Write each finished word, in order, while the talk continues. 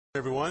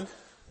Everyone,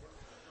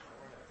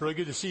 really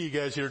good to see you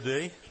guys here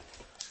today.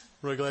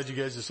 Really glad you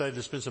guys decided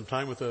to spend some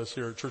time with us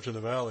here at Church in the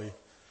Valley.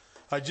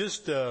 I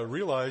just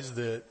realized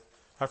that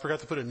I forgot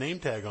to put a name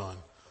tag on.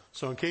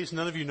 So in case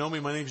none of you know me,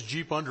 my name's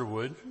Jeep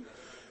Underwood,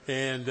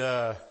 and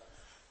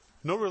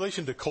no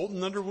relation to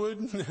Colton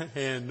Underwood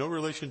and no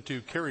relation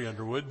to Carrie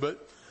Underwood,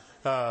 but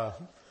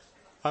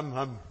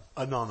I'm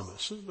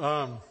anonymous.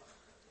 Now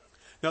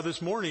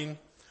this morning,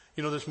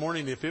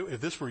 if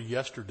this were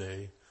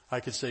yesterday, I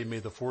could say, may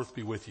the 4th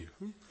be with you.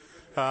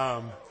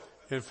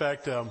 In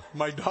fact,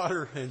 my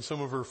daughter and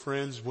some of her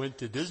friends went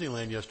to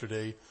Disneyland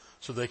yesterday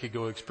so they could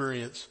go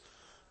experience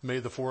May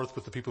the 4th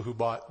with the people who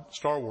bought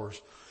Star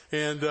Wars.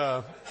 And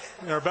are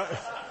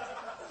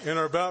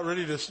about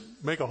ready to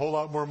make a whole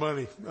lot more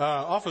money,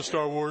 off of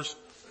Star Wars.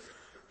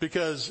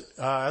 Because,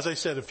 as I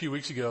said a few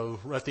weeks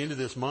ago, at the end of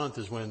this month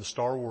is when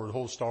the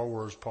whole Star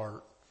Wars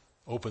part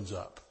opens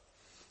up.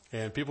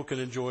 And people can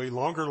enjoy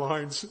longer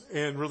lines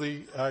and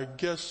really, I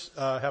guess,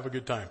 have a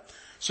good time.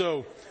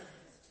 So,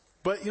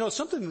 but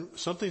something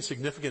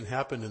significant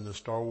happened in the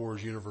Star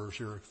Wars universe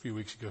here a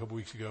couple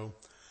weeks ago.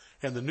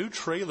 And the new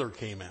trailer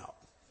came out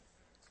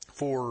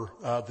for,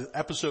 the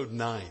episode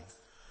 9.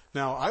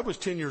 Now, I was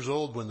 10 years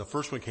old when the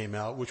first one came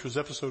out, which was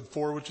episode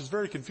 4, which is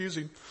very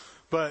confusing.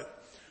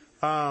 But,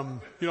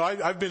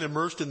 I've been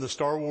immersed in the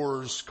Star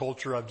Wars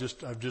culture. I've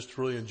just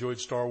really enjoyed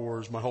Star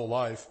Wars my whole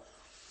life.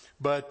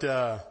 But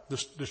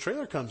this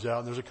trailer comes out,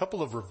 and there's a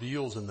couple of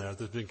reveals in there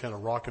that's been kind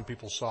of rocking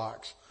people's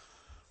socks.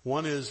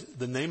 One is,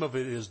 the name of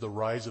it is The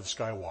Rise of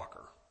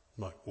Skywalker.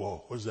 I'm like,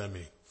 whoa, what does that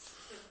mean?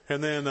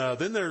 And then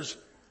there's,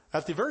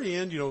 at the very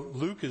end,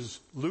 Luke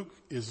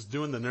is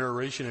doing the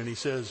narration, and he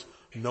says,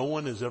 no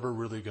one is ever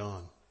really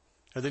gone.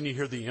 And then you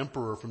hear the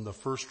Emperor from the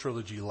first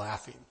trilogy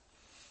laughing.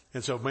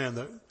 And so, man,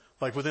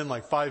 within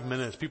 5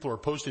 minutes, people are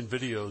posting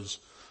videos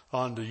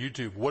onto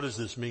YouTube. What does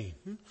this mean?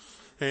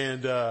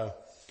 And,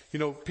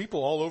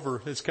 people all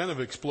over, it's kind of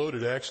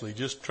exploded actually,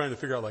 just trying to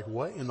figure out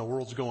what in the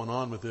world's going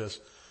on with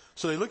this.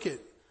 So they look at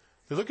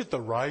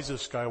the Rise of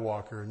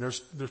Skywalker, and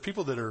there's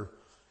people that are,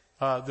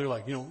 they're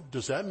like,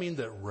 does that mean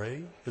that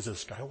Rey is a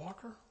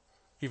Skywalker?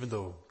 Even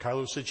though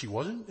Kylo said she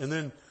wasn't? And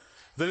then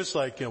it's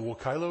like, will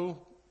Kylo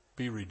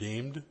be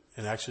redeemed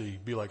and actually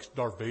be like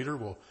Darth Vader?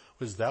 Well,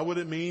 is that what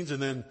it means?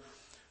 And then,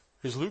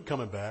 is Luke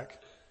coming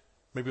back?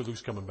 Maybe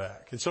Luke's coming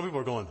back. And some people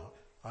are going,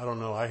 I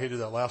don't know, I hated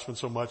that last one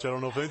so much, I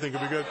don't know if anything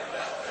could be good.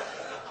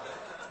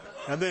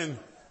 And then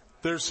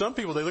there's some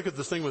people, they look at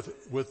this thing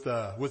with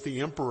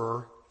the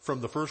Emperor from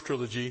the first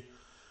trilogy.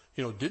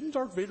 Didn't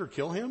Darth Vader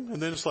kill him?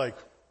 And then it's like,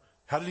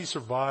 how did he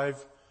survive?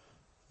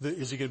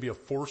 Is he going to be a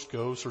Force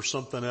ghost or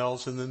something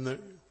else? And then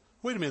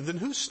wait a minute, then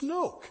who's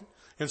Snoke?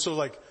 And so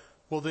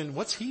well then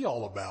what's he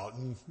all about?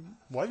 And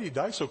why did he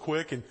die so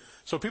quick? And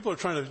so people are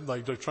trying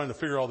to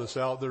figure all this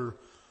out.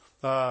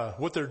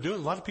 What they're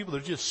doing, a lot of people,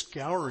 they're just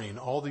scouring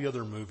all the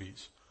other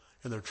movies.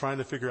 And they're trying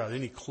to figure out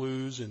any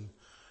clues, and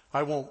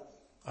I won't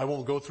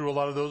go through a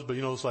lot of those, but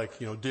it's like,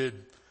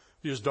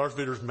 is Darth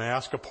Vader's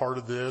mask a part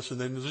of this?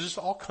 And then there's just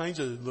all kinds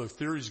of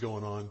theories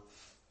going on.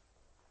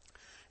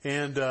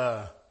 And,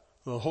 a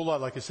whole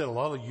lot, like I said, a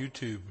lot of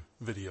YouTube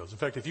videos. In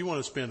fact, if you want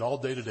to spend all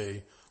day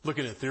today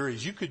looking at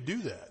theories, you could do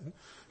that.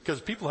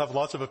 Because people have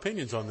lots of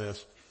opinions on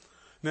this.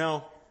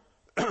 Now,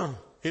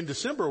 in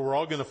December, we're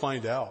all going to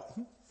find out.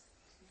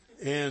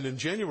 And in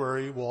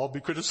January, we'll all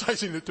be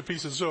criticizing it to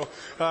pieces. So,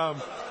 but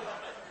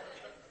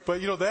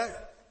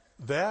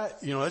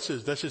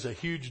that's just a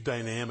huge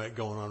dynamic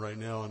going on right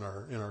now in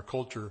our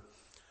culture.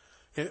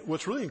 And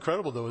what's really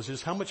incredible though is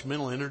just how much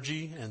mental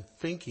energy and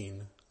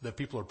thinking that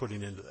people are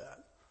putting into that.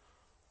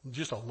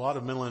 Just a lot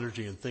of mental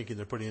energy and thinking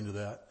they're putting into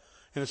that.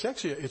 And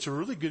it's a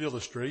really good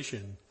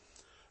illustration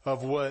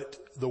of what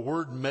the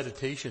word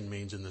meditation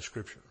means in the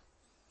scripture.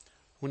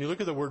 When you look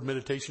at the word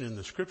meditation in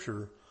the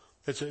scripture,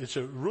 it's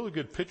a really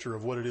good picture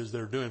of what it is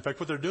they're doing. In fact,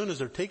 what they're doing is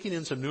they're taking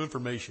in some new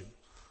information.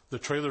 The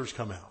trailers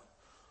come out.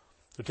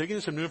 They're taking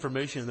in some new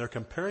information and they're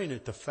comparing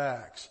it to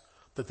facts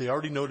that they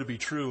already know to be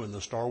true in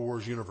the Star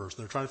Wars universe.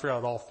 And they're trying to figure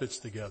out how it all fits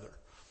together.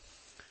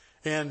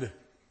 And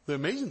the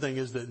amazing thing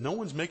is that no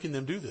one's making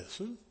them do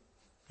this.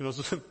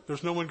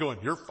 There's no one going,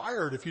 you're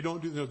fired if you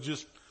don't do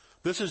this.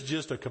 This is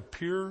just a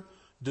pure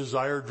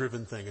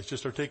desire-driven thing. It's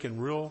just they're taking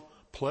real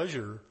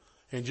pleasure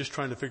and just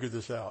trying to figure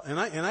this out. And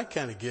I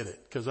kind of get it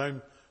because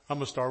I'm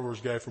a Star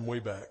Wars guy from way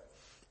back.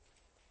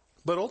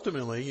 But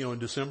ultimately, in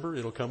December,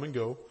 it'll come and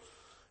go.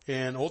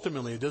 And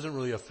ultimately, it doesn't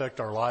really affect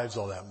our lives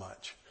all that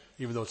much,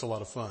 even though it's a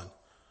lot of fun.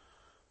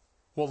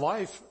 Well,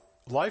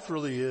 life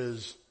really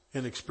is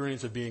an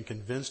experience of being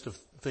convinced of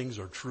things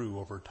are true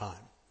over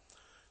time.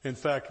 In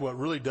fact, what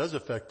really does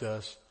affect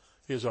us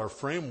is our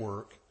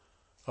framework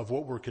of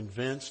what we're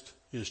convinced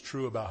is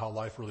true about how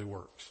life really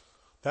works.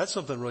 That's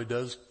something that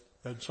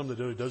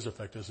really does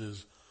affect us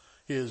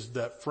is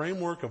that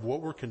framework of what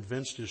we're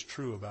convinced is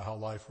true about how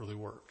life really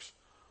works.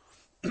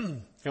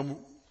 And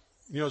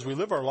as we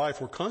live our life,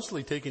 we're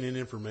constantly taking in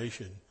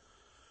information.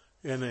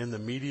 And in the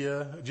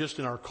media, just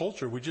in our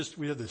culture, we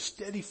have this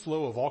steady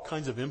flow of all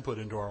kinds of input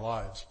into our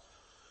lives.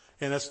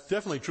 And that's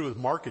definitely true with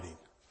marketing.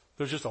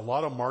 there's just a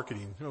lot of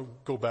marketing.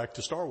 Go back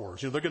to Star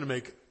Wars. They're going to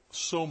make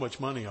so much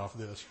money off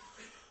of this.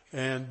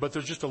 But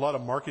there's just a lot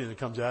of marketing that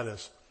comes at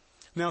us.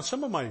 Now,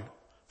 some of my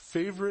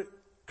favorite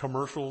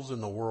commercials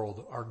in the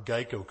world are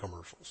Geico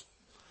commercials.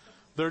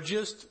 They're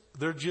just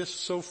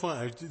so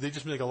fun. They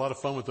just make a lot of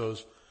fun with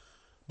those.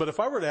 But if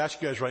I were to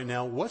ask you guys right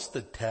now, what's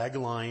the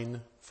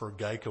tagline for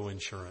Geico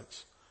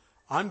Insurance?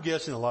 I'm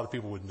guessing a lot of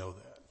people would know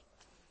that.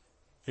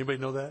 Anybody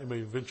know that?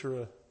 Anybody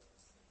venture a?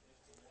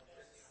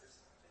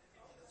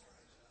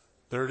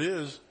 There it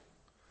is.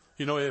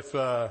 If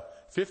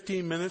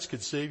 15 minutes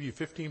could save you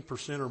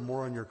 15% or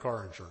more on your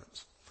car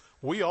insurance.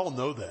 We all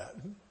know that.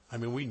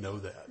 We know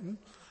that.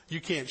 You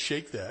can't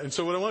shake that. And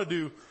so what I want to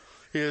do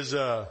is,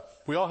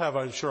 we all have,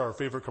 I'm sure, our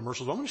favorite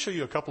commercials. I'm going to show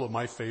you a couple of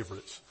my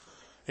favorites.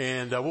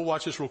 And we'll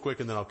watch this real quick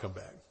and then I'll come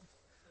back.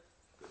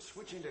 Could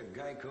switching to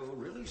Geico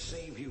really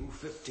save you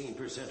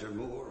 15% or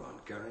more on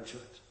car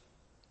insurance?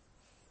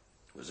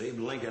 Was Abe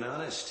Lincoln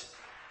honest?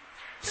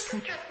 Just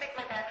make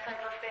my backside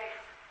look big.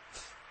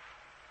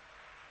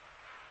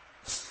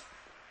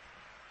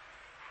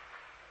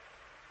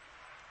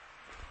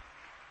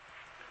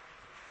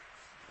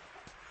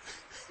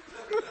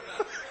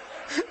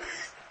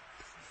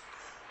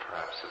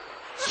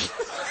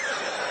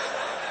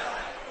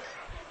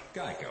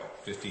 Geico.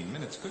 15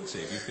 minutes could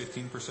save you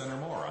 15% or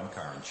more on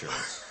car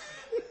insurance.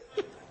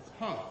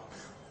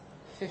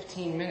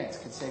 15 minutes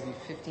could save you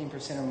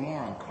 15% or more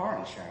on car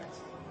insurance.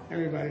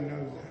 Everybody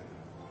knows that.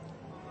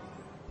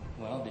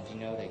 Well, did you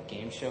know that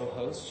game show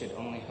hosts should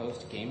only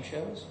host game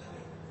shows?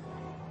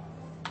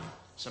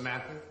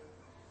 Samantha,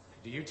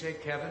 do you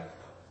take Kevin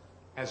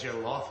as your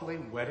lawfully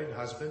wedded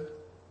husband?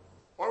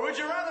 Or would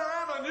you rather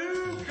have a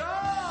new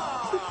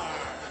car?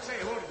 Say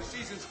hello to the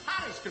season's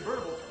hottest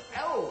convertible.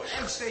 Oh,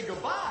 and say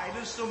goodbye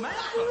to Samantha.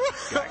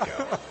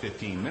 Geico.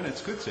 15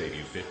 minutes could save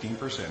you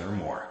 15% or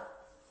more.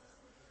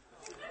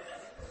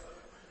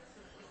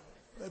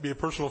 That'd be a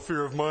personal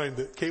fear of mine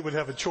that Kate would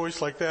have a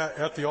choice like that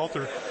at the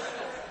altar.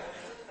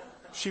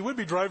 She would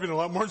be driving a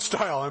lot more in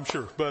style, I'm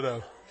sure.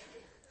 But,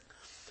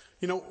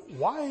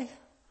 why?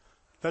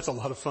 That's a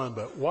lot of fun,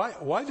 but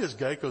why does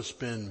Geico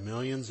spend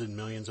millions and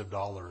millions of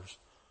dollars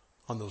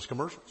on those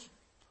commercials?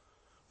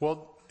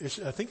 Well,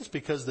 I think it's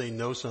because they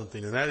know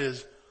something, and that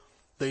is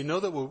they know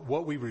that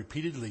what we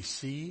repeatedly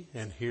see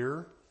and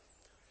hear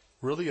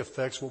really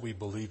affects what we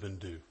believe and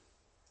do.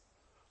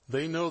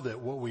 They know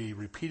that what we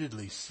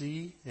repeatedly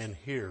see and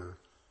hear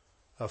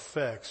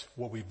affects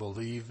what we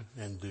believe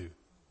and do.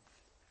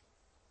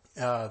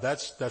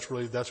 That's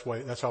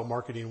how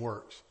marketing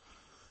works.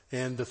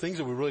 And the things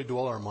that we really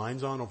dwell our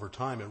minds on over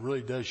time, it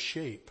really does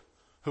shape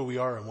who we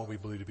are and what we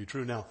believe to be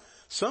true. Now,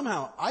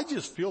 somehow I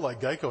just feel like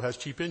Geico has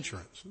cheap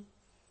insurance.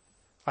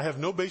 I have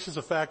no basis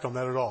of fact on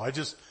that at all. I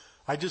just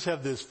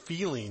have this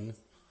feeling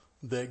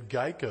that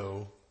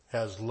Geico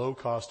has low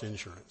cost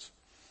insurance.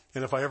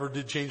 And if I ever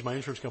did change my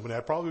insurance company,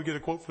 I'd probably get a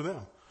quote for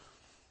them.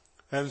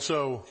 And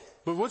so,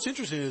 but what's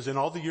interesting is in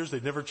all the years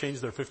they've never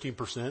changed their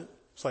 15%.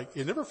 It's like,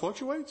 it never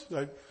fluctuates.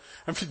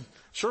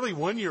 Surely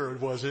one year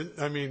it wasn't.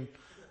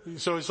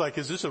 So it's like,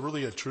 is this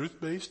really a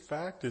truth-based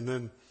fact?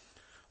 And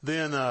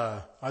then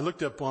I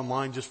looked up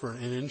online just for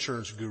an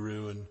insurance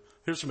guru, and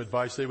here's some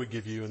advice they would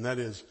give you, and that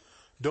is,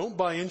 don't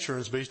buy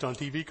insurance based on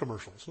TV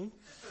commercials.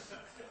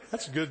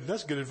 That's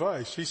good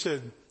advice. He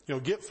said,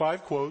 get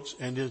 5 quotes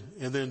and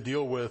then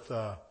deal with,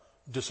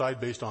 decide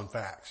based on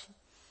facts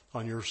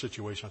on your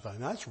situation. I thought,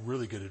 that's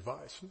really good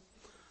advice.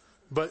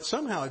 But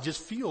somehow it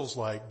just feels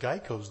like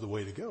Geico's the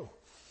way to go.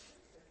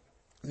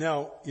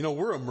 Now,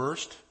 we're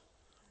immersed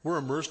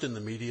in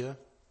the media.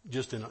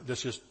 That's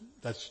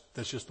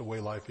just the way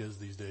life is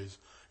these days,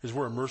 is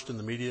we're immersed in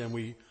the media,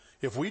 and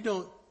if we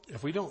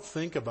don't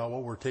think about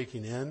what we're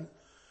taking in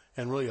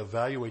and really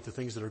evaluate the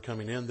things that are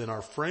coming in, then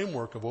our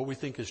framework of what we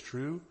think is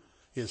true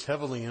is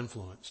heavily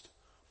influenced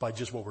by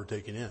just what we're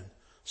taking in.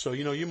 So,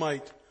 you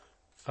might,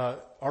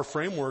 our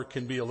framework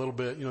can be a little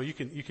bit, you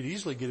could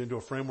easily get into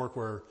a framework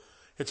where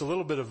it's a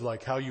little bit of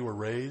like how you were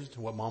raised,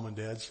 what mom and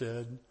dad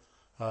said,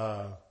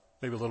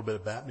 maybe a little bit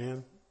of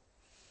Batman,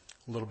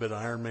 a little bit of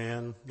Iron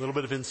Man, a little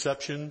bit of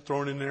Inception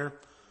thrown in there.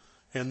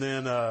 And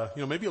then,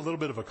 maybe a little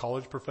bit of a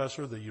college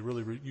professor that you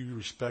really, you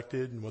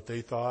respected and what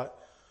they thought.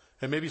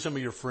 And maybe some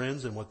of your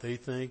friends and what they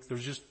think.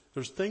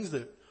 There's things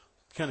that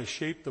kind of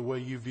shape the way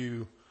you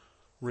view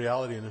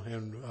reality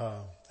and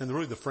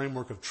really the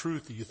framework of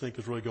truth that you think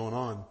is really going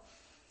on.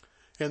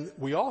 And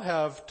we all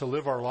have to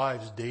live our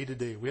lives day to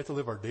day. We have to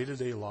live our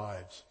day-to-day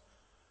lives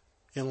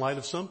in light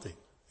of something.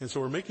 And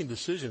so we're making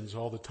decisions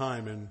all the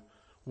time, and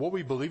what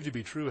we believe to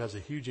be true has a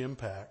huge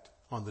impact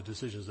on the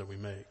decisions that we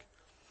make.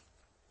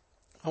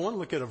 I want to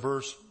look at a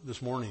verse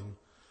this morning.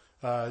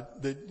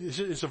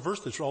 It's a verse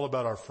that's all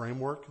about our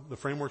framework. The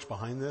framework's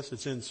behind this.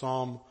 It's in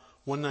Psalm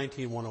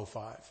 119,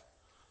 105.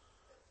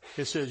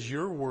 It says,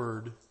 your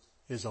word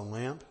is a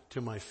lamp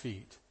to my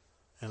feet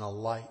and a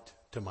light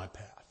to my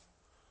path.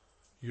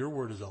 Your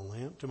word is a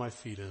lamp to my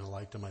feet and a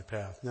light to my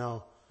path.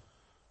 Now,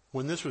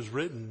 when this was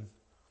written,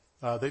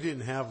 they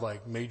didn't have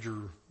like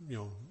major,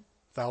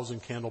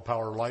 1,000 candle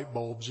power light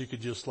bulbs. You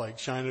could just like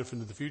shine it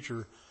into the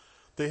future.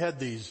 they had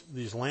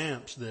these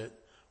lamps that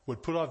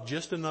would put off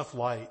just enough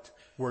light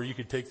where you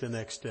could take the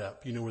next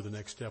step. You know where the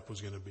next step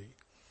was going to be.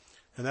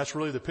 And that's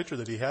really the picture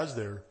that he has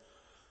there.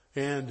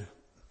 And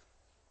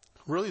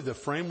really the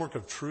framework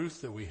of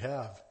truth that we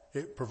have,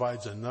 it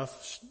provides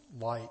enough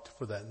light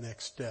for that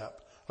next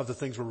step of the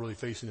things we're really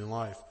facing in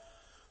life.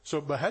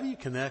 So, but how do you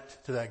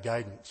connect to that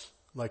guidance,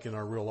 like in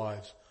our real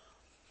lives?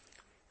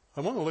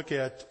 I want to look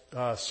at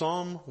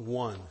Psalm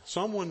 1.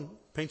 Psalm 1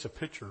 paints a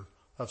picture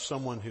of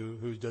someone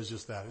who does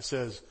just that. It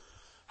says,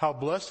 "How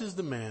blessed is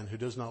the man who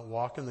does not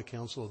walk in the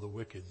counsel of the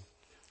wicked,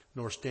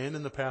 nor stand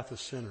in the path of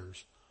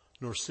sinners,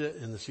 nor sit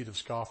in the seat of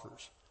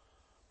scoffers.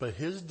 But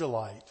his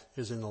delight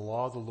is in the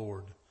law of the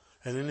Lord,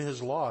 and in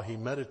his law he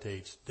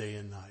meditates day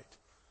and night."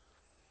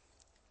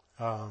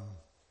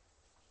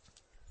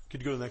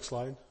 Could you go to the next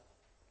slide?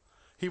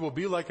 "He will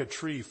be like a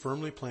tree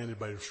firmly planted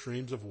by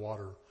streams of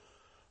water,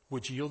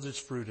 which yields its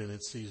fruit in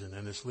its season,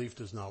 and its leaf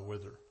does not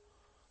wither.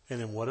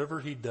 And in whatever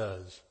he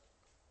does,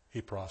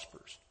 he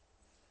prospers."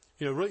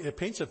 You know, really, it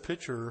paints a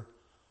picture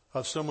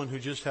of someone who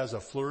just has a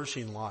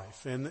flourishing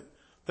life. And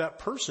that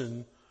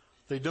person,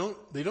 they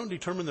don't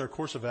determine their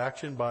course of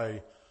action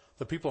by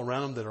the people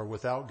around them that are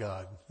without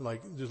God.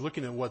 Like, just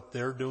looking at what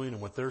they're doing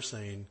and what they're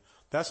saying.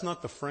 That's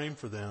not the frame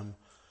for them.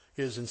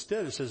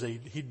 Instead, it says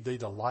they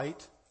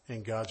delight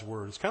in God's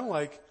word. It's kind of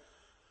like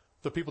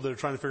the people that are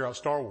trying to figure out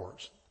Star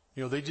Wars.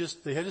 You know, they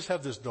just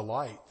have this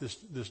delight, this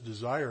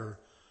desire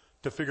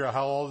to figure out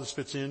how all this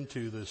fits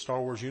into the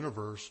Star Wars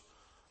universe,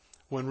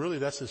 when really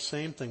that's the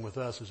same thing with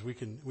us, is we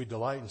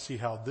delight and see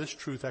how this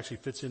truth actually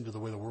fits into the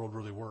way the world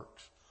really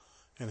works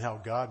and how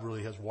God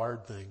really has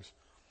wired things.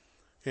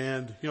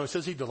 And, you know, it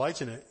says he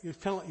delights in it.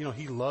 It's kind of like, you know,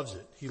 he loves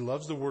it. He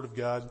loves the word of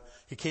God.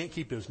 He can't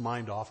keep his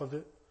mind off of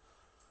it.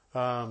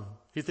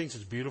 He thinks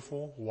it's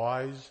beautiful,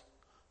 wise.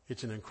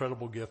 It's an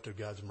incredible gift of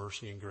God's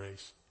mercy and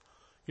grace.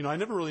 You know, I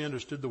never really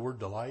understood the word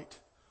delight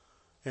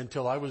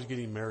until I was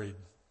getting married.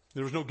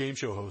 There was no game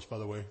show host, by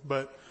the way,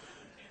 but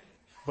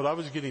I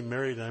was getting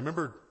married, and I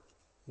remember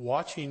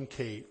watching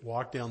Kate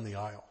walk down the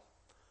aisle.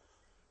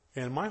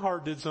 And my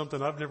heart did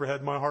something I've never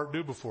had my heart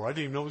do before. I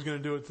didn't even know it was going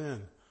to do it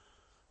then.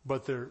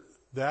 But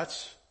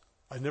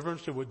I never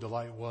understood what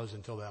delight was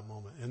until that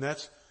moment. And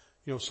that's,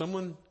 you know,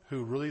 someone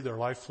who really their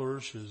life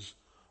flourishes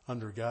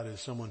under God is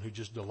someone who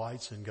just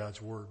delights in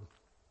God's word.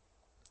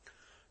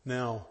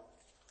 Now,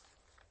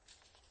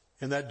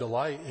 and that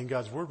delight in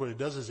God's word, what it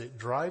does is it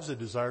drives a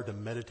desire to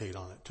meditate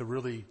on it, to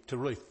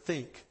really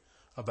think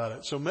about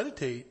it. So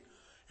meditate,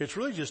 it's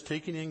really just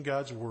taking in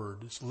God's word,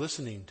 it's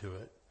listening to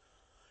it,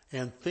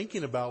 and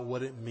thinking about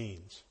what it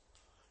means,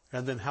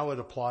 and then how it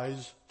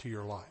applies to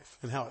your life,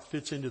 and how it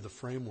fits into the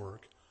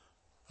framework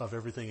of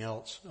everything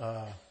else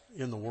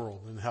in the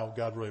world, and how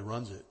God really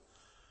runs it.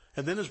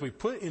 And then as we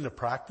put into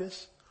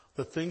practice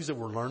the things that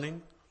we're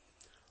learning,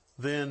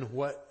 then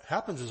what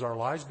happens is our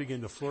lives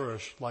begin to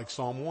flourish, like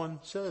Psalm 1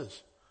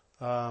 says.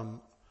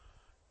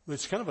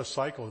 It's kind of a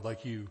cycle,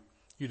 like you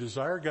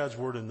desire God's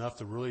word enough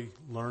to really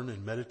learn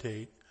and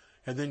meditate,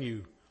 and then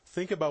you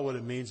think about what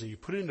it means and you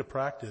put it into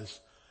practice.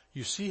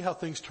 You see how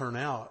things turn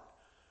out,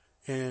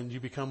 and you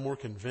become more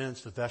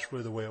convinced that that's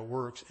really the way it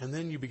works. And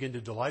then you begin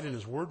to delight in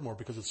his word more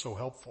because it's so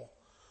helpful.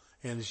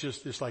 And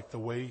it's like the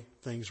way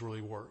things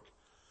really work.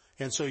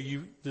 And so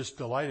this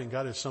delight in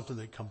God is something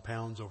that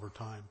compounds over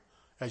time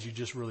as you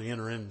just really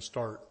enter in and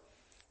start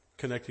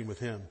connecting with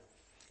him.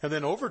 And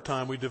then over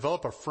time, we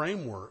develop a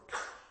framework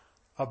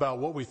about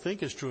what we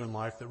think is true in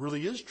life that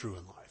really is true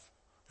in life.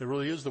 It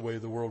really is the way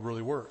the world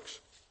really works.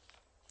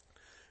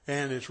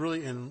 And it's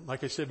really, and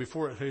like I said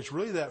before, it's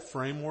really that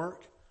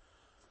framework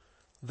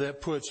that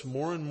puts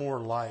more and more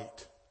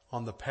light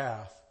on the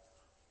path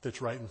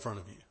that's right in front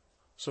of you.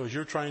 So as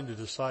you're trying to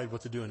decide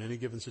what to do in any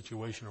given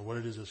situation or what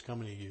it is that's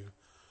coming to you,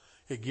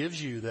 it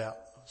gives you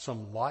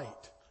some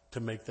light to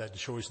make that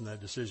choice and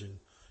that decision.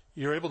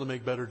 You're able to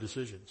make better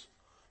decisions.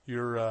 You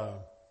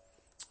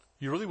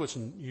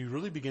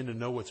really begin to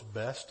know what's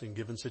best in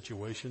given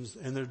situations,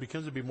 and there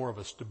becomes to be more of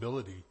a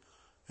stability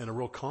and a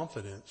real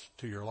confidence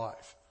to your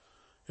life.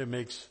 It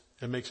makes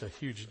a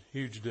huge,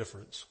 huge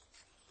difference.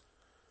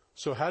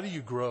 So how do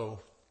you grow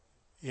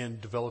in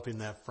developing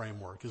that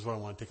framework is what I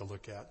want to take a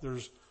look at.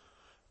 There's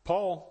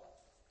Paul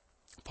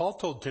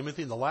told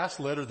Timothy in the last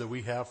letter that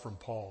we have from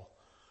Paul,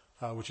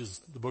 which is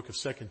the book of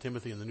 2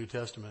 Timothy in the New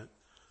Testament.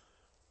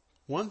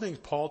 One thing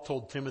Paul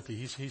told Timothy,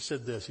 he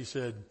said this, he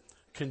said,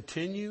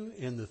 continue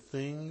in the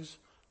things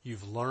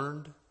you've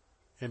learned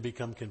and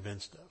become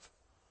convinced of.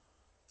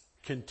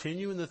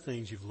 Continue in the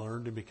things you've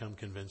learned and become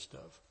convinced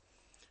of.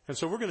 And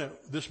so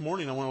this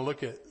morning I want to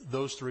look at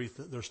those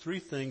there's three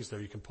things there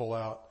you can pull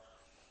out.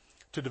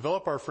 To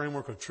develop our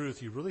framework of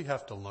truth, you really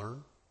have to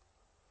learn,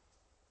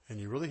 and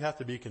you really have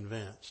to be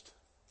convinced,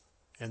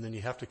 and then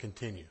you have to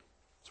continue.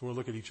 So we'll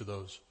look at each of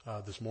those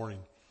this morning.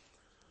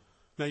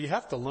 Now you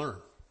have to learn.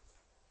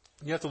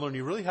 You have to learn.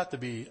 You really have to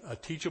be a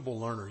teachable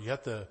learner. You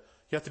have to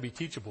be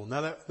teachable.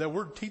 Now that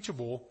word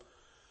teachable,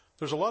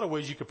 there's a lot of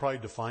ways you could probably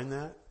define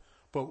that,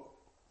 but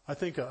I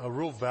think a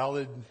real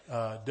valid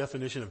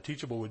definition of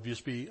teachable would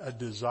just be a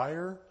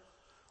desire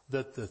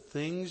that the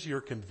things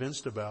you're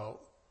convinced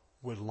about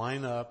would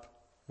line up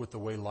with the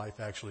way life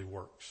actually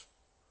works.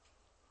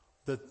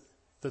 That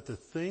the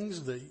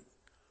things that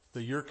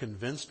you're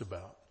convinced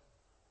about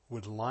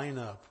would line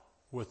up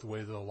with the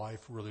way the life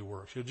really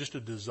works. Just a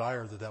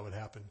desire that would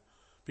happen,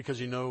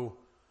 because you know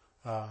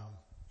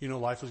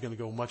life is going to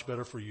go much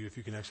better for you if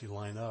you can actually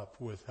line up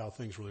with how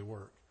things really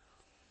work.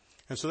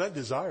 And so that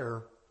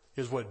desire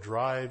is what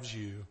drives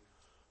you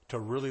to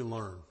really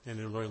learn and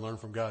to really learn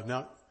from God.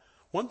 Now,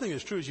 one thing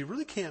that's true is you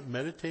really can't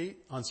meditate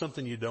on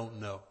something you don't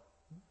know,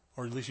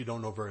 or at least you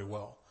don't know very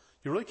well.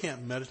 You really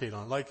can't meditate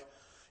on it. Like,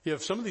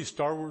 if some of these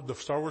Star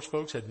Wars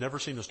folks had never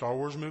seen a Star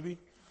Wars movie,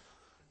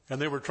 and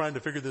they were trying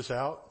to figure this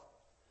out,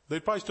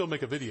 they'd probably still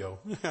make a video.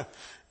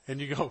 And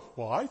you go,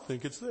 well, I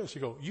think it's this. You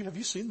go, have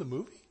you seen the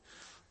movie?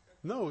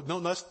 No,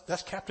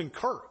 that's Captain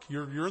Kirk.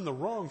 You're in the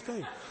wrong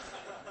thing.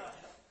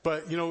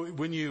 But,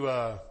 when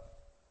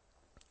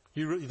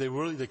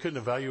they couldn't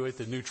evaluate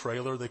the new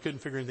trailer. They couldn't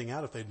figure anything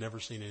out if they'd never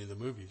seen any of the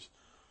movies.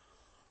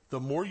 The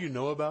more you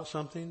know about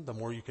something, the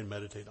more you can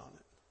meditate on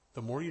it.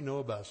 The more you know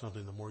about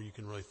something, the more you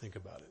can really think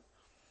about it.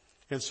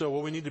 And so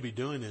what we need to be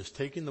doing is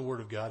taking the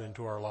Word of God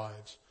into our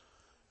lives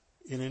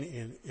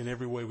in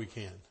every way we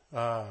can.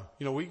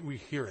 We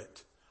hear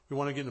it. We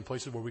want to get into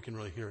places where we can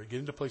really hear it. Get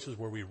into places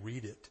where we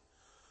read it.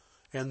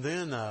 And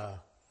then,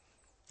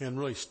 and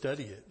really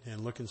study it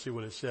and look and see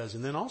what it says.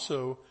 And then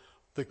also,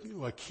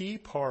 a key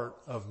part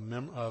of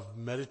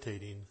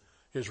meditating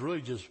is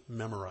really just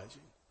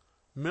memorizing.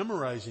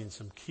 Memorizing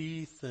some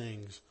key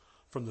things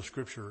from the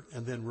Scripture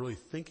and then really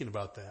thinking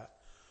about that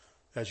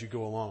as you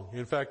go along.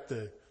 In fact,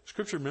 the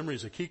Scripture memory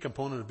is a key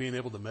component of being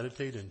able to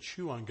meditate and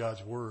chew on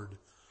God's Word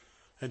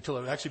until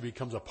it actually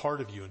becomes a part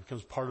of you and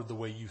becomes part of the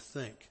way you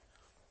think.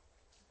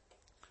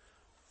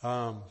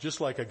 Just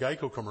like a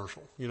Geico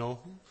commercial,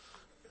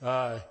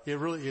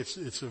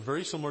 it's a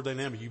very similar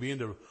dynamic. You begin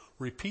to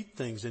repeat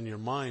things in your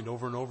mind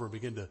over and over,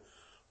 begin to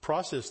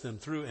process them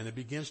through, and it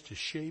begins to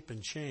shape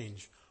and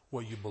change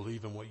what you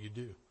believe and what you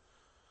do.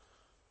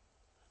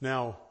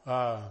 Now,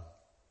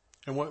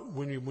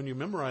 when you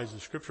memorize the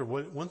Scripture,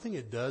 one thing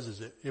it does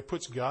is it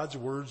puts God's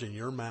words in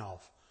your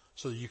mouth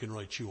so that you can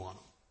really chew on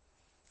them.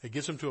 It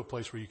gets them to a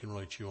place where you can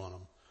really chew on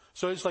them.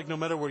 So it's like no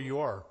matter where you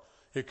are,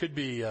 it could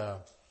be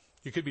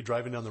you could be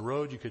driving down the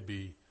road, you could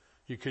be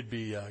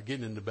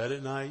getting into bed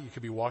at night, you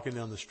could be walking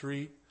down the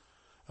street,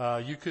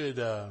 you could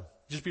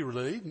just be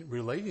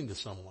relating to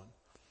someone.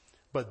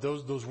 But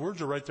those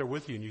words are right there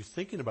with you, and you're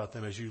thinking about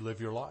them as you live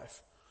your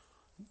life.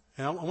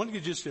 And I want to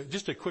give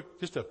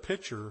just a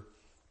picture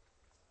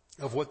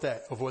of what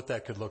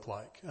that could look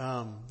like.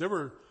 There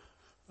were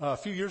a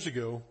few years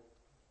ago,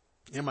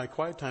 in my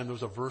quiet time, there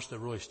was a verse that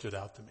really stood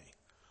out to me.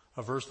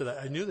 A verse that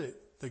I knew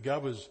that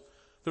God was.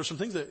 There's some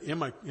things that in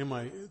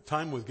my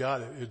time with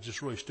God, it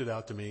just really stood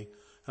out to me,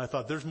 and I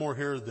thought there's more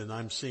here than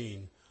I'm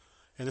seeing,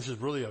 and this is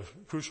really a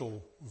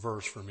crucial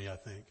verse for me, I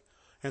think.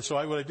 And so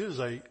what I did is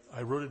I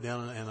wrote it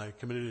down and I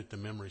committed it to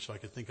memory so I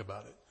could think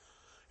about it.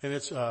 And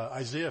it's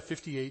Isaiah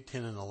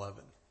 58:10 and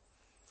 11.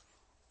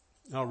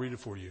 I'll read it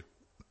for you.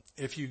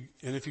 If you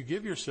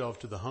give yourself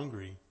to the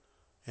hungry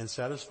and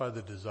satisfy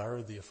the desire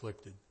of the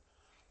afflicted,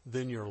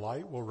 then your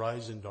light will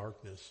rise in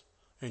darkness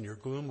and your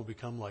gloom will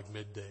become like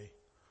midday.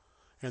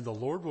 And the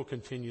Lord will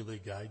continually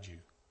guide you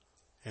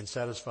and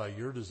satisfy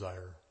your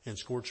desire in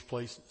scorched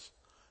places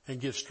and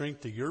give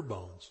strength to your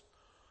bones.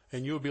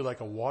 And you will be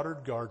like a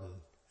watered garden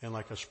and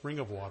like a spring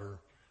of water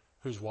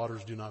whose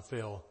waters do not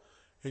fail.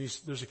 And you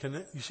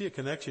see a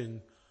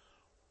connection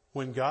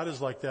when God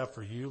is like that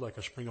for you, like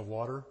a spring of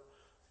water.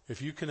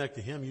 If you connect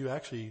to Him, you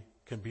actually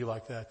can be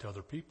like that to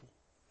other people.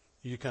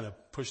 You kind of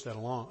push that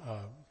along,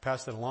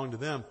 pass that along to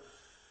them.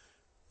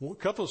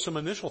 Some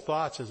initial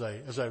thoughts as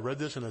I read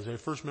this and as I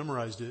first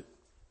memorized it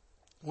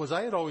was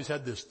I had always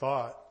had this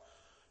thought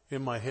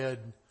in my head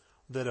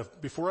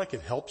that before I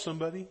could help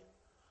somebody,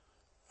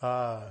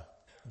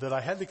 that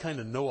I had to kind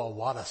of know a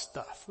lot of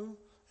stuff.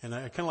 And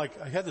I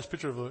had this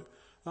picture of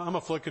I'm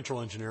a flow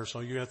control engineer, so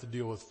you have to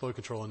deal with flow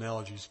control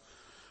analogies.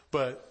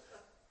 But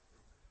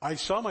I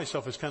saw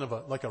myself as kind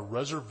of like a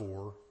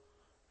reservoir,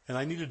 and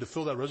I needed to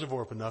fill that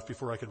reservoir up enough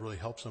before I could really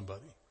help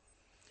somebody.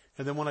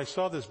 And then when I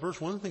saw this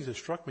verse, one of the things that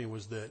struck me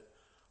was that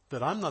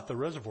I'm not the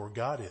reservoir,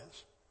 God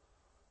is.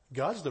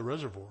 God's the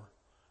reservoir.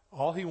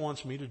 All He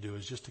wants me to do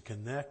is just to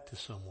connect to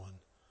someone.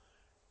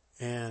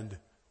 And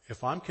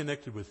if I'm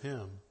connected with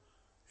Him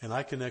and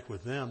I connect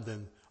with them,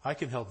 then I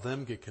can help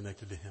them get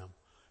connected to Him.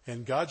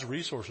 And God's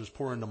resources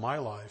pour into my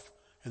life,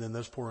 and then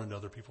those pour into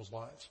other people's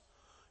lives.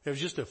 It was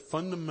just a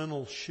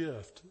fundamental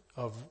shift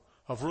of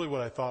really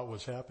what I thought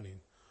was happening.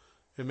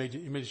 It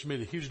just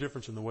made a huge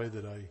difference in the way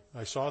that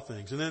I saw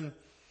things. And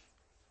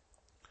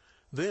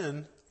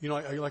then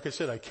like I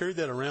said, I carried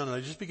that around, and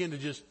I just began to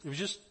it was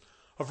just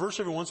a verse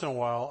every once in a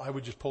while I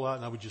would just pull out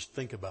and I would just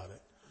think about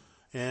it.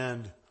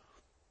 And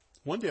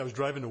one day I was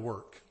driving to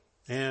work,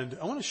 and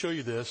I want to show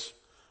you this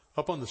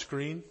up on the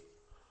screen.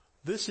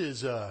 This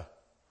is,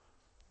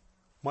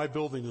 my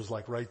building is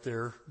like right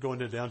there going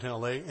to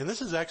downtown LA, and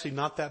this is actually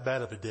not that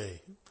bad of a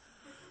day.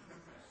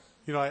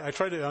 I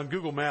tried it on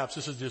Google Maps.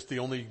 This is just the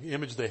only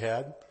image they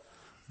had.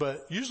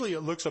 But usually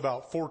it looks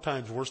about 4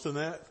 times worse than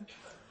that.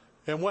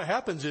 And what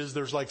happens is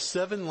there's like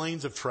 7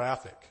 lanes of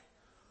traffic.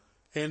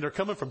 And they're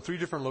coming from 3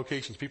 different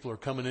locations. People are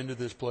coming into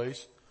this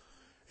place.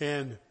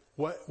 And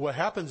what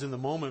happens in the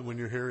moment when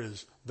you're here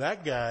is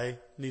that guy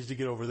needs to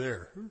get over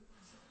there.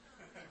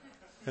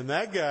 And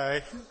that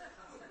guy,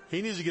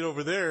 he needs to get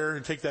over there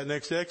and take that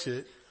next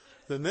exit.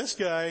 Then this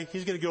guy,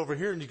 he's going to go over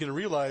here and he's going to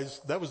realize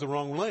that was the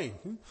wrong lane.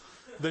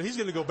 Then he's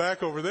going to go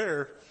back over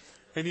there.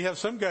 And you have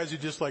some guys who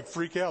just like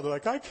freak out. They're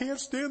like, I can't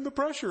stand the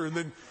pressure. And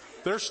then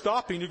they're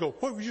stopping. You go,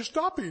 what were you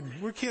stopping?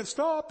 We can't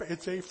stop.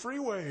 It's a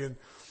freeway. And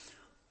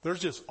there's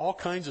just all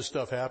kinds of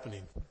stuff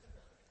happening.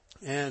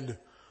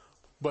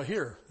 But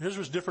here's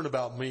what's different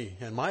about me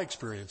and my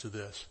experience of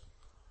this.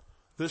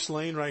 This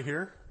lane right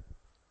here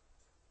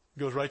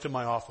goes right to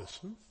my office.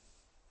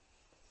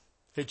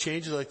 It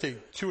changes. I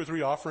take 2 or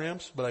 3 off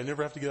ramps, but I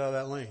never have to get out of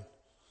that lane.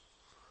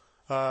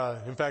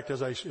 In fact,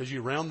 as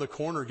you round the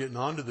corner getting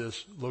onto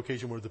this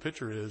location where the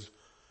picture is,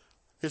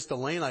 it's the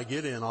lane I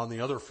get in on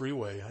the other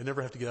freeway. I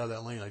never have to get out of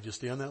that lane. I just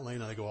stay on that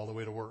lane and I go all the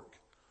way to work.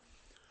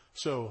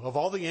 So of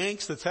all the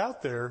angst that's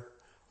out there,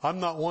 I'm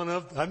not one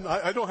of,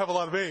 I don't have a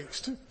lot of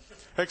angst,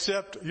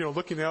 except,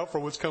 looking out for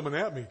what's coming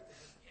at me.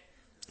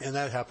 And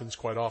that happens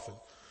quite often.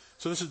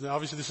 So this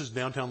is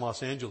downtown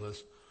Los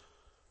Angeles.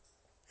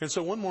 And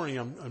so one morning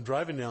I'm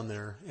driving down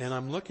there and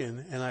I'm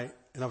looking and I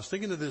was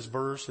thinking of this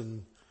verse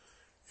and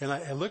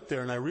I looked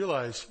there and I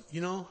realized,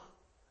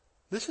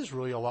 this is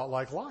really a lot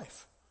like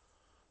life.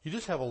 You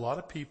just have a lot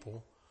of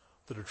people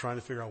that are trying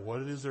to figure out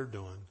what it is they're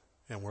doing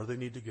and where they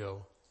need to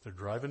go. They're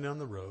driving down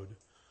the road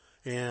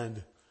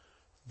and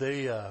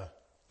they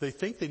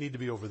think they need to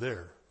be over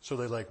there. So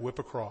they like whip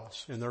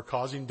across and they're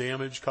causing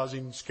damage,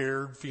 causing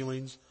scared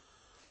feelings.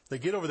 They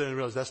get over there and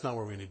realize that's not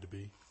where we need to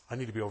be. I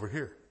need to be over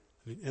here.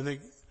 And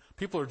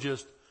people are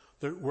just,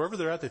 wherever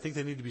they're at, they think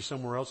they need to be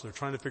somewhere else. And they're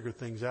trying to figure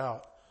things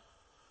out.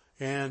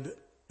 And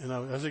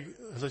as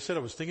I said, I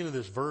was thinking of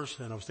this verse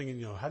and I was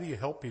thinking, how do you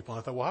help people?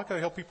 And I thought, well, how can I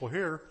help people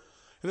here?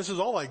 And this is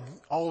all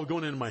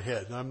going into my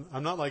head. And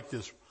I'm not like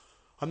this.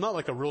 I'm not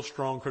like a real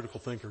strong critical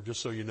thinker,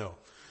 just so you know.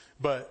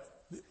 But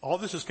all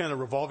this is kind of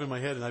revolving in my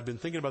head and I've been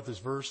thinking about this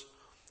verse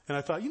and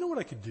I thought, you know what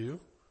I could do?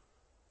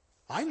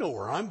 I know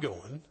where I'm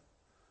going.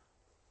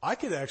 I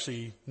could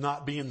actually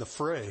not be in the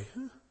fray.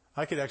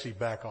 I could actually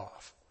back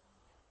off.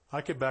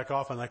 I could back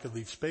off and I could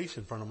leave space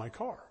in front of my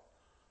car.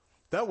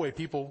 That way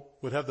people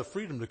would have the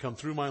freedom to come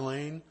through my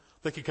lane.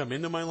 They could come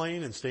into my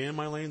lane and stay in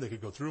my lane. They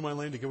could go through my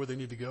lane to get where they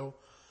need to go.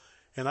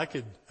 And I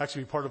could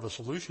actually be part of a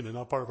solution and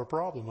not part of a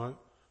problem.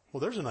 Well,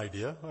 there's an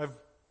idea. I've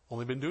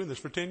only been doing this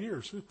for 10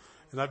 years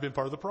and I've been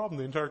part of the problem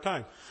the entire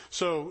time.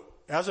 So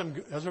as I'm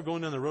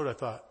going down the road, I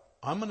thought,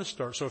 I'm going to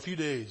start. So a few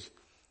days,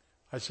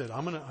 I said,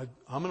 I'm going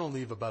to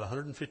leave about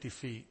 150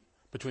 feet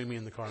between me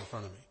and the car in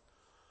front of me.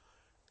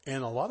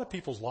 And a lot of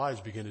people's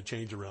lives begin to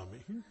change around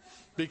me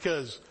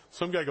because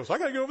some guy goes, I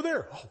got to go over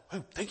there.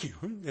 Oh, thank you.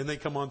 And they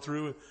come on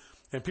through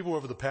and people were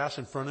able to pass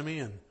in front of me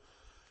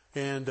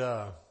and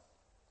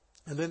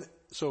then,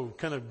 so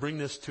kind of bring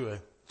this to a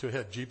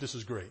head. Jeep, this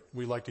is great.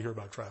 We like to hear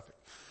about traffic,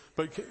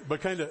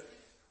 but kind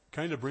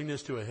of bring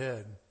this to a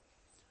head.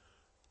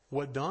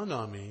 What dawned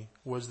on me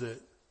was that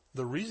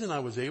the reason I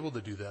was able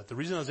to do that, the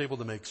reason I was able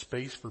to make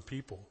space for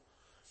people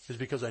is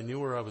because I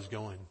knew where I was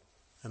going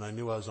and I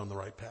knew I was on the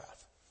right path.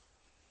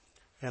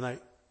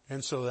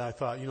 And so I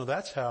thought,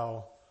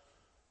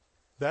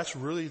 that's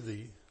really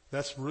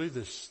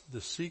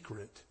the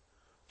secret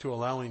to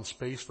allowing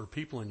space for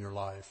people in your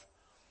life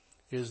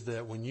is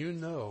that when you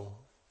know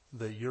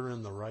that you're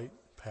in the right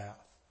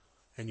path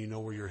and you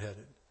know where you're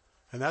headed.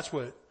 And that's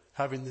what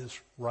having this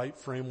right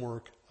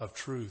framework of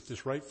truth,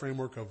 this right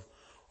framework of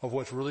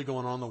what's really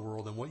going on in the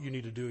world and what you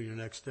need to do in your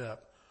next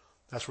step,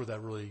 that's where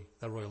that really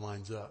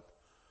lines up.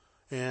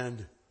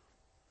 And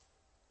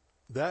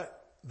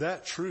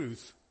that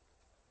truth,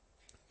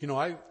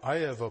 I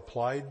have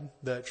applied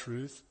that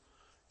truth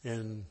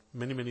in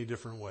many, many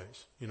different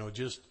ways.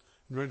 Just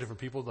many different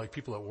people, like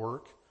people at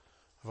work.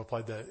 I've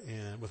applied that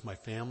with my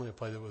family. I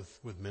applied it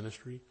with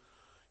ministry.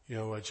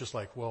 It's just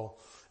like, well,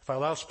 if I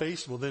allow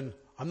space, well then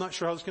I'm not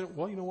sure how it's going to,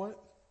 well, you know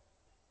what?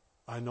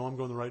 I know I'm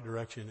going the right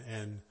direction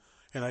and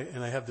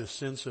I have this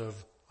sense of,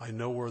 I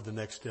know where the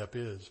next step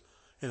is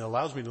and it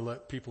allows me to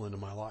let people into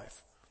my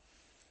life.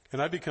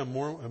 And I become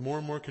more and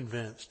more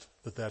convinced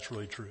that that's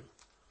really true.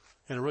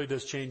 And it really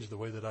does change the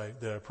way that I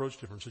approach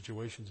different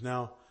situations.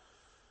 Now,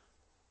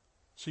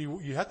 so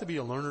you have to be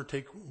a learner,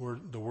 take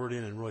the word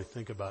in and really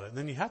think about it. And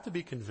then you have to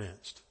be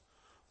convinced.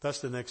 That's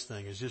the next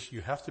thing, is just you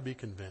have to be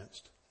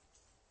convinced.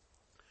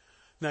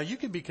 Now, you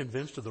can be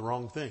convinced of the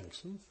wrong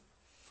things.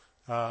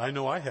 I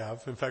know I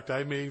have. In fact,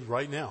 I may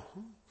right now.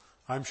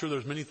 I'm sure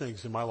there's many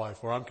things in my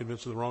life where I'm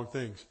convinced of the wrong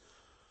things.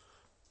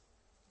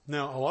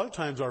 Now, a lot of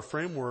times our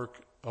framework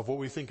of what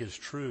we think is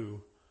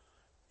true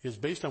is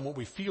based on what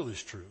we feel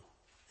is true.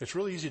 It's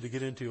really easy to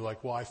get into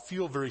like, well, I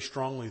feel very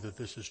strongly that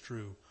this is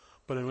true,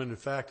 but when in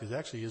fact it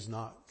actually is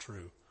not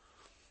true.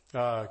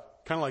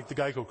 kind of like the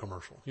Geico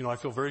commercial. I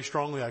feel very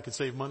strongly I could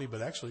save money,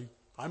 but actually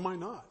I might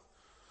not.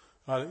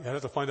 I'd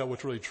have to find out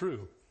what's really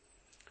true.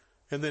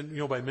 And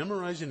then, by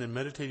memorizing and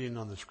meditating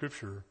on the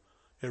scripture,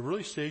 it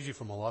really saves you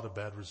from a lot of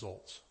bad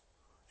results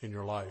in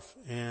your life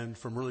and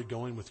from really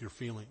going with your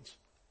feelings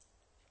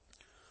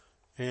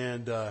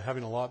and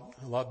having a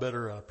lot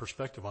better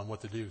perspective on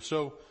what to do.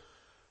 So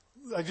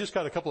I just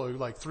got a couple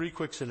of 3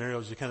 quick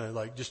scenarios to kind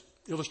of just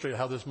illustrate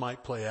how this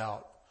might play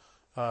out.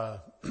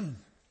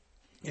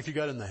 If you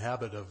got in the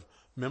habit of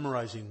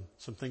memorizing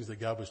some things that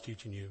God was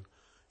teaching you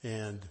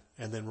and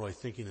then really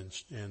thinking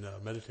and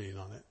meditating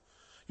on it.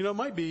 It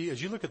might be,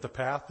 as you look at the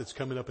path that's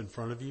coming up in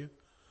front of you,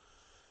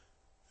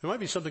 there might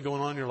be something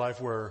going on in your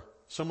life where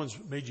someone's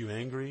made you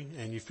angry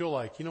and you feel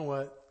like, you know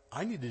what,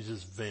 I need to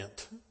just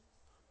vent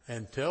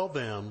and tell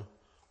them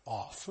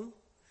off.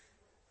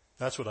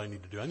 That's what I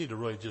need to do. I need to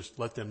really just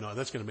let them know.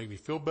 That's going to make me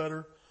feel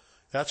better.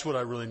 That's what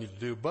I really need to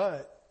do.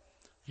 But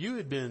you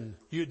had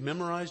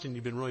memorized and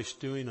you'd been really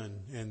stewing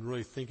and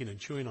really thinking and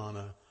chewing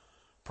on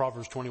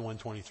Proverbs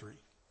 21:23.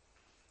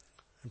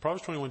 And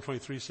Proverbs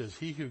 21:23 says,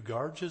 he who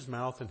guards his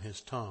mouth and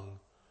his tongue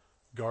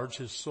guards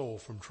his soul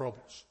from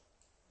troubles.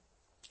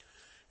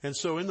 And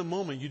so in the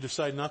moment you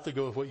decide not to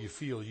go with what you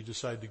feel. You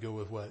decide to go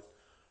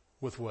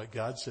with what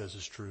God says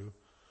is true.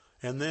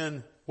 And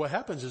then what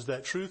happens is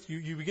that truth,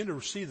 you begin to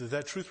see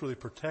that truth really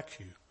protects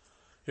you.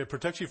 It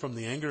protects you from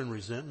the anger and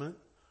resentment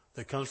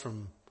that comes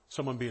from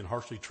someone being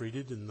harshly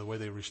treated and the way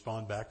they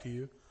respond back to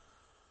you.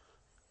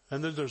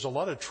 And then there's a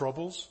lot of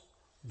troubles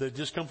that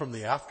just come from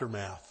the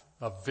aftermath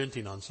of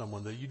venting on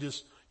someone that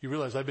you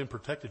realize I've been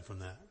protected from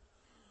that.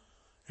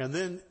 And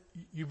then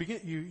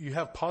you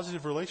have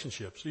positive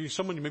relationships. So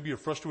someone maybe you're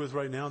frustrated with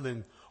right now, and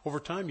then over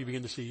time you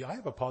begin to see, I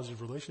have a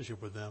positive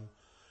relationship with them.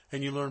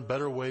 And you learn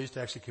better ways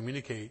to actually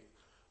communicate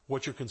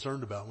what you're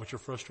concerned about, what you're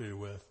frustrated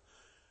with.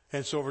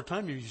 And so over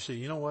time you see,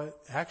 you know what?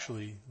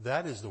 Actually,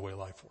 that is the way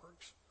life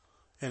works.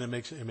 And it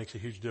makes a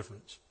huge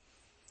difference.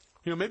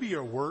 Maybe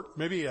you're at work,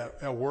 maybe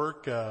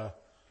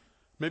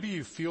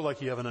you feel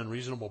like you have an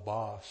unreasonable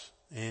boss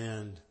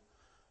and,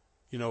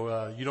 you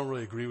don't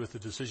really agree with the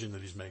decision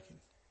that he's making.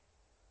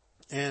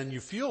 And you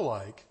feel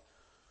like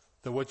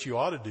that what you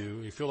ought to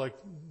do, you feel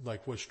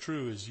like what's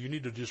true is you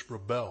need to just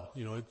rebel.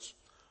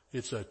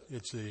 It's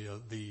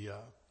the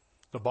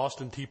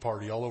Boston Tea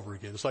Party all over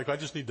again. It's like I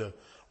just need to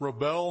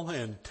rebel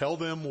and tell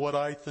them what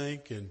I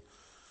think and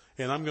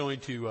I'm going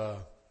to,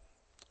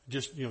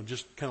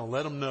 just kind of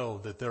let them know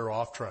that they're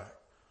off track.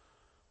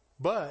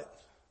 But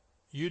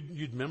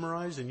you'd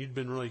memorized and you'd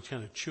been really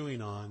kind of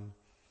chewing on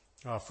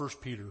 1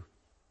 Peter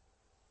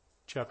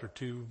chapter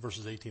 2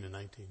 verses 18 and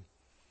 19.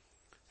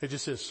 It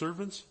just says,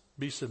 servants,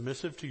 be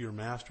submissive to your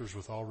masters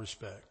with all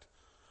respect,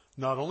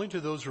 not only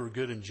to those who are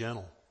good and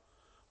gentle,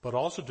 but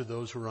also to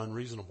those who are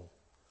unreasonable.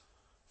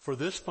 For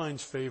this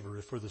finds favor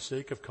if for the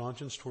sake of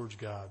conscience towards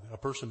God, a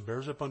person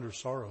bears up under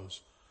sorrows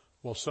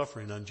while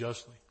suffering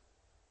unjustly.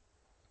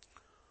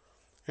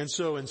 And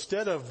so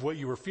instead of what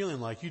you were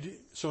feeling like,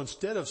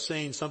 instead of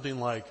saying something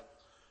like,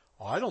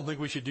 oh, I don't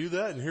think we should do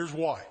that and here's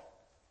why.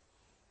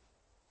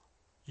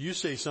 You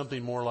say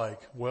something more like,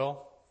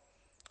 well,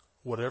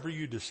 whatever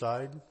you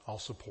decide, I'll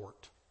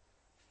support.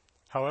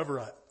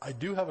 However, I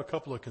do have a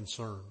couple of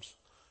concerns.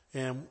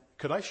 And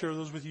could I share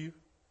those with you?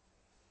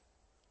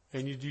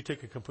 And you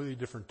take a completely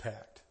different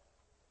tact.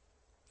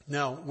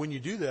 Now, when you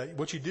do that,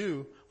 what you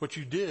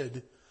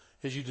did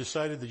is you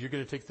decided that you're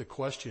going to take the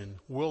question,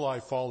 will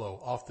I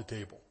follow, off the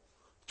table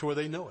to where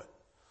they know it.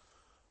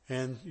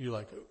 And you're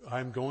like,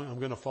 I'm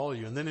going to follow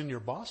you. And then in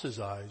your boss's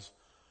eyes,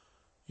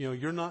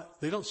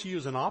 they don't see you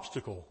as an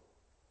obstacle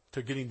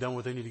to getting done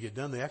what they need to get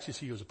done. They actually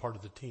see you as a part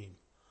of the team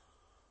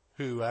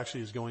who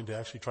actually is going to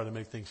actually try to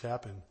make things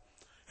happen.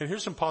 And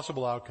here's some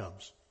possible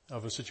outcomes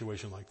of a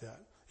situation like that,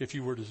 if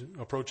you were to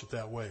approach it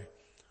that way.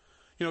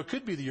 It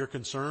could be that your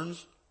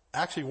concerns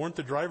actually weren't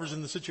the drivers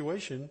in the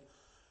situation,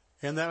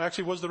 and that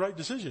actually was the right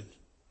decision.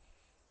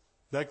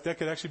 That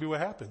could actually be what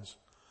happens.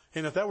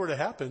 And if that were to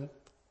happen,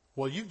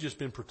 well, you've just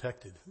been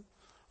protected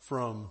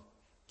from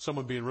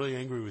someone being really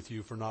angry with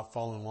you for not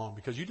following along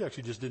because you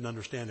actually just didn't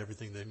understand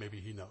everything that maybe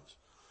he knows.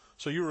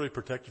 So you're really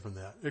protected from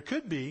that. It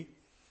could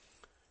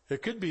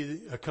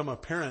become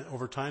apparent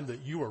over time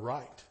that you were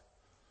right,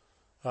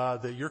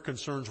 that your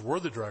concerns were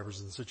the drivers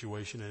in the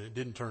situation and it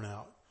didn't turn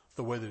out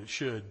the way that it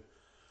should.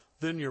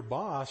 Then your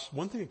boss,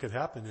 one thing that could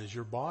happen is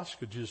your boss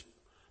could just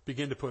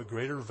begin to put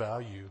greater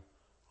value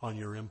on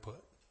your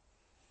input.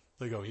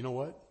 They go, you know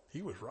what?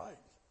 He was right.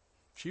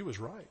 She was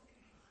right.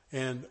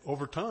 And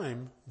over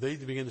time, they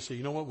begin to say,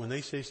 you know what? When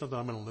they say something,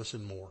 I'm going to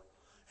listen more.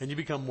 And you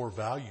become more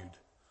valued.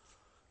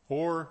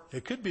 Or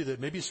it could be that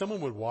maybe someone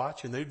would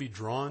watch and they'd be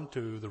drawn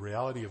to the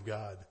reality of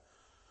God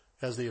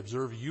as they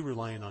observe you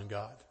relying on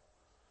God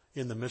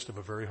in the midst of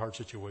a very hard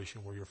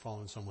situation where you're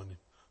following someone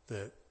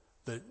that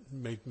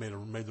made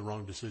the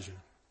wrong decision.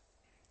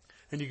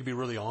 And you can be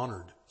really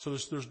honored. So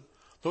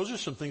those are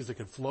some things that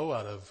could flow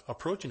out of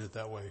approaching it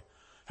that way.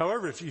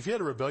 However, if you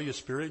had a rebellious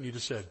spirit and you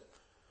just said,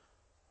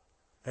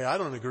 hey, I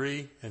don't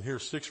agree, and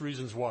here's 6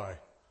 reasons why,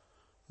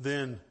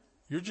 then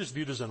you're just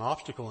viewed as an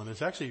obstacle, and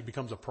it actually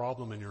becomes a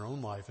problem in your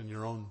own life and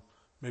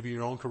maybe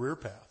your own career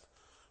path.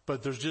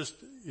 But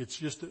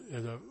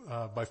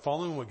by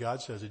following what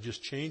God says, it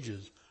just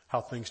changes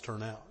how things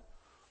turn out.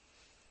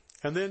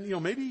 And then,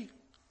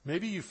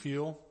 maybe you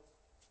feel,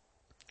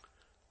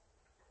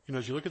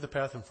 as you look at the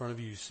path in front of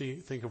you,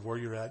 think of where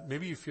you're at.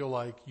 Maybe you feel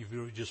like you've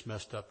really just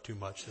messed up too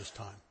much this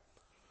time.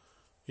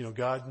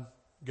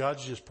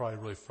 God's just probably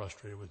really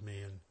frustrated with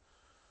me,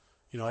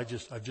 and I've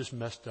just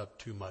messed up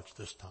too much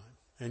this time.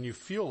 And you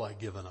feel like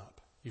giving up.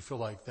 You feel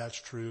like that's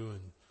true,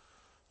 and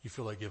you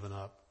feel like giving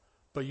up.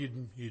 But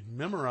you'd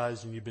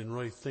memorized, and you've been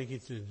really thinking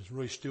and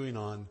really stewing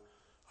on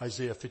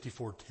Isaiah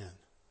 54:10,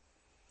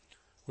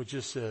 which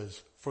just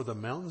says, "For the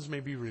mountains may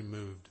be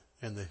removed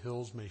and the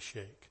hills may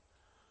shake,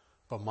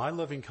 but my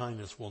loving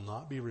kindness will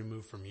not be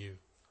removed from you,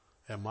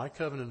 and my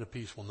covenant of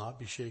peace will not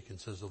be shaken,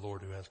 says the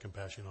Lord who has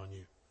compassion on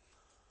you."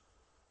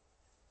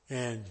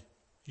 And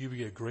you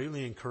get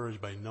greatly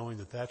encouraged by knowing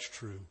that that's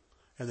true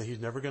and that he's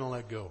never going to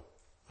let go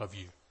of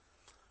you.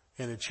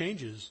 And it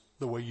changes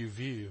the way you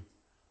view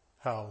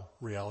how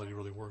reality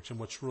really works and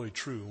what's really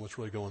true and what's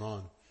really going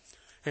on.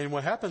 And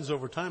what happens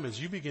over time is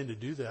you begin to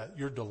do that,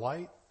 your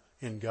delight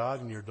in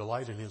God and your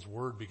delight in his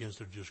word begins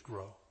to just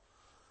grow.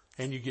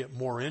 And you get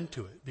more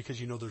into it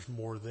because you know there's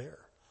more there.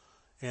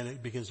 And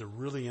it begins to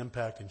really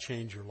impact and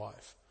change your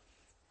life.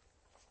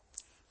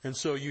 And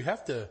so you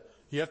have to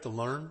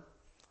learn,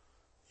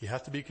 you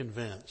have to be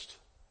convinced,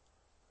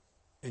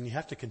 and you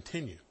have to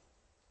continue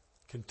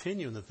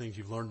in the things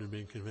you've learned and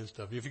been convinced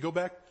of. If you go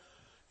back,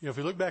 if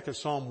you look back at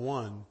Psalm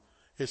 1,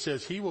 it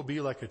says, "He will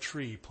be like a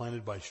tree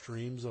planted by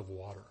streams of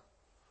water."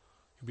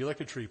 He'll be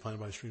like a tree planted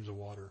by streams of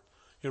water.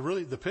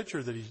 Really, the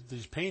picture that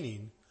he's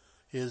painting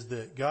is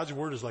that God's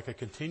word is like a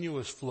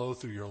continuous flow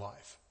through your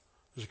life.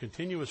 There's a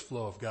continuous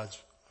flow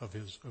of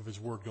his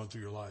word going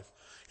through your life.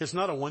 It's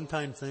not a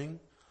one-time thing.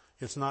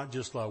 It's not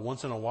just a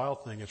once in a while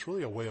thing. It's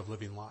really a way of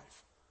living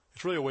life.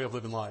 It's really a way of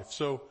living life.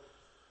 So,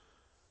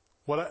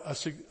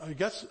 I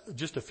guess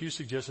just a few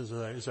suggestions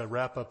as I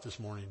wrap up this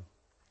morning.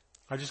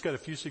 I just got a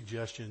few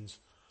suggestions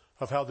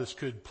of how this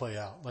could play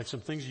out, like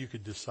some things you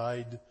could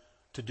decide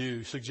to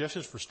do.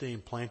 Suggestions for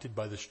staying planted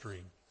by the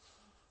stream.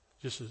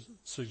 Just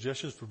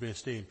suggestions for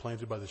staying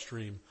planted by the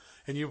stream.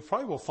 And you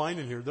probably will find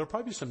in here, there'll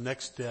probably be some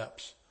next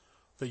steps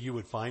that you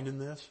would find in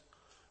this.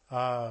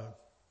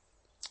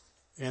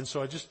 And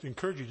so I just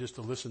encourage you just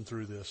to listen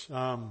through this.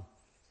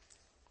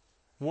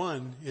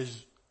 One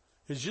is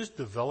just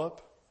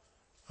develop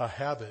a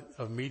habit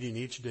of meeting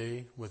each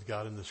day with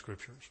God in the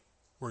scriptures,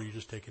 where you're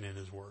just taking in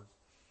his word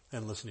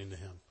and listening to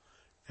him.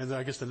 And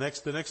I guess the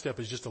next step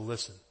is just to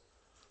listen.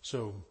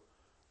 So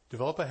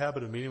develop a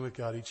habit of meeting with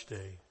God each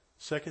day.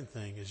 Second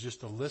thing is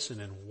just to listen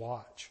and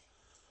watch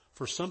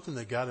for something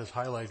that God is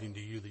highlighting to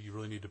you that you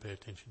really need to pay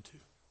attention to.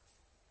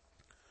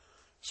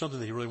 Something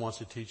that he really wants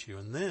to teach you.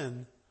 And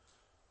then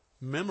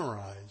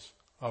memorize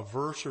a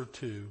verse or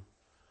two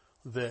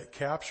that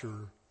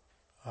capture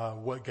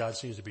what God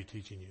seems to be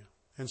teaching you.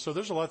 And so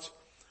there's a lot,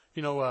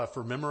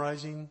 for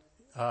memorizing,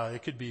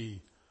 it could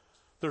be,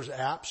 there's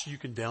apps you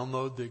can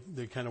download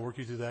that kind of work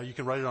you through that. You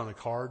can write it on a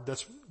card.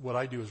 That's what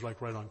I do, is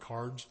write on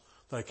cards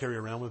that I carry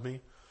around with me.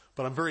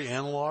 But I'm very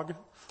analog,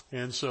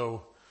 and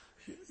so,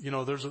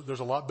 there's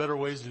a lot better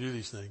ways to do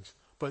these things.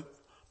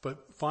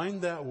 But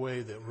find that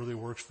way that really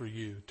works for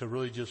you to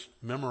really just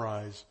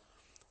memorize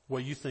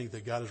what you think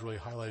that God has really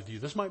highlighted to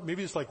you.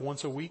 Maybe it's like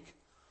once a week,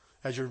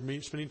 as you're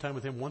spending time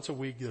with him. Once a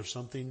week, there's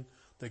something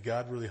that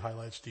God really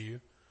highlights to you.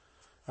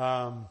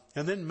 And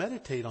then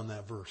meditate on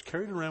that verse.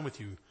 Carry it around with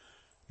you.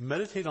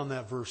 Meditate on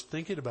that verse,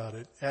 thinking about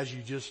it as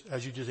you just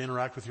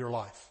interact with your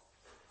life.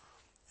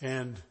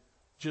 And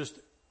just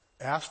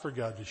ask for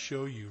God to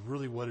show you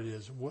really what it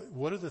is.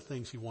 What are the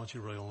things he wants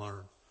you to really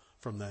learn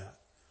from that?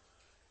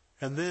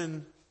 And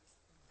then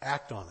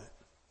act on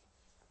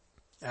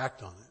it.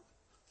 Act on it.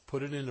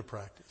 Put it into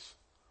practice.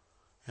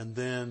 And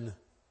then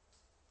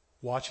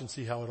watch and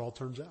see how it all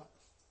turns out.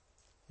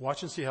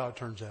 Watch and see how it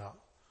turns out.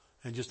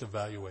 And just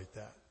evaluate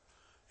that.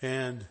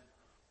 And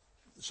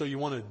so you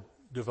want to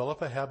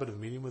develop a habit of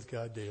meeting with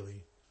God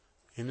daily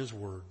in his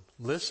word.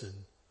 Listen.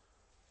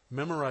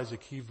 Memorize a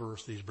key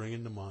verse that he's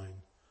bringing to mind.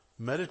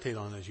 Meditate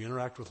on it as you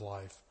interact with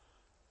life.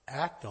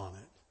 Act on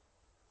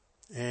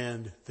it.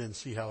 And then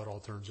see how it all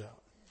turns out.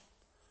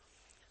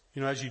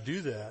 As you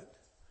do that,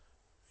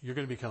 you're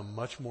going to become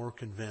much more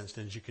convinced.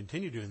 And as you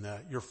continue doing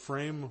that, your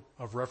frame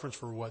of reference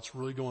for what's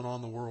really going on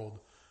in the world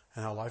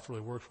and how life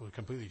really works will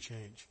completely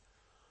change.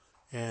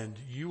 And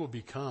you will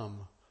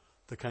become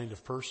the kind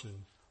of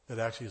person that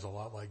actually is a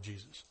lot like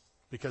Jesus,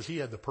 because he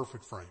had the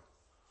perfect frame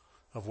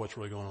of what's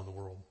really going on in the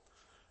world.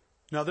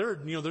 Now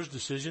there's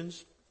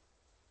decisions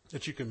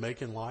that you can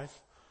make in life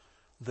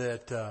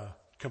that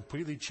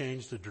completely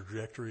change the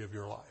trajectory of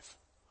your life.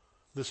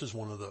 This is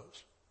one of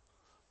those.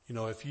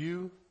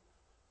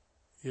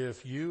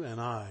 If you and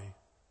I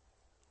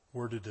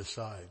were to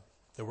decide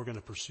that we're going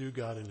to pursue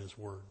God in his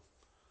word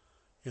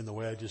in the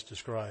way I just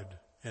described,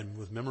 and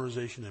with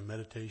memorization and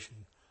meditation,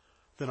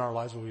 then our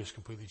lives will just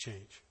completely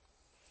change.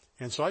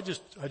 And so I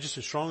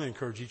just strongly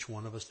encourage each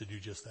one of us to do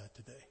just that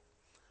today.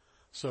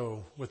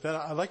 So with that,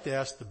 I'd like to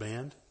ask the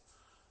band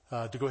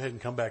to go ahead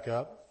and come back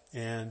up.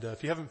 And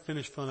if you haven't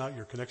finished filling out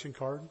your connection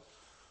card,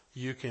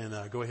 you can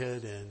go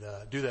ahead and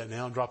do that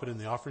now and drop it in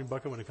the offering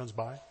bucket when it comes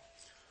by.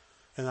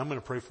 And I'm going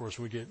to pray for us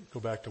when we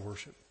go back to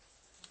worship.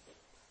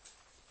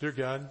 Dear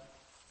God,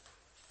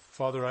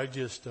 Father, I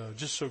just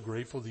so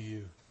grateful to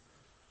you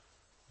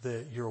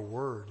that your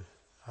word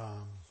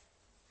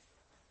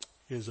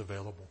is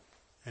available.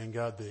 And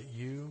God, that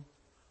you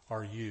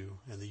are you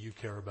and that you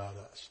care about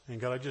us. And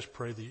God, I just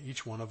pray that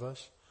each one of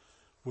us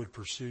would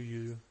pursue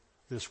you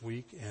this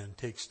week and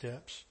take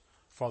steps,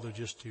 Father,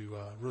 just to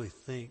really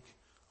think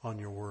on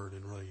your word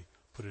and really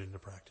put it into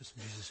practice.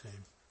 In Jesus'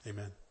 name,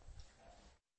 amen.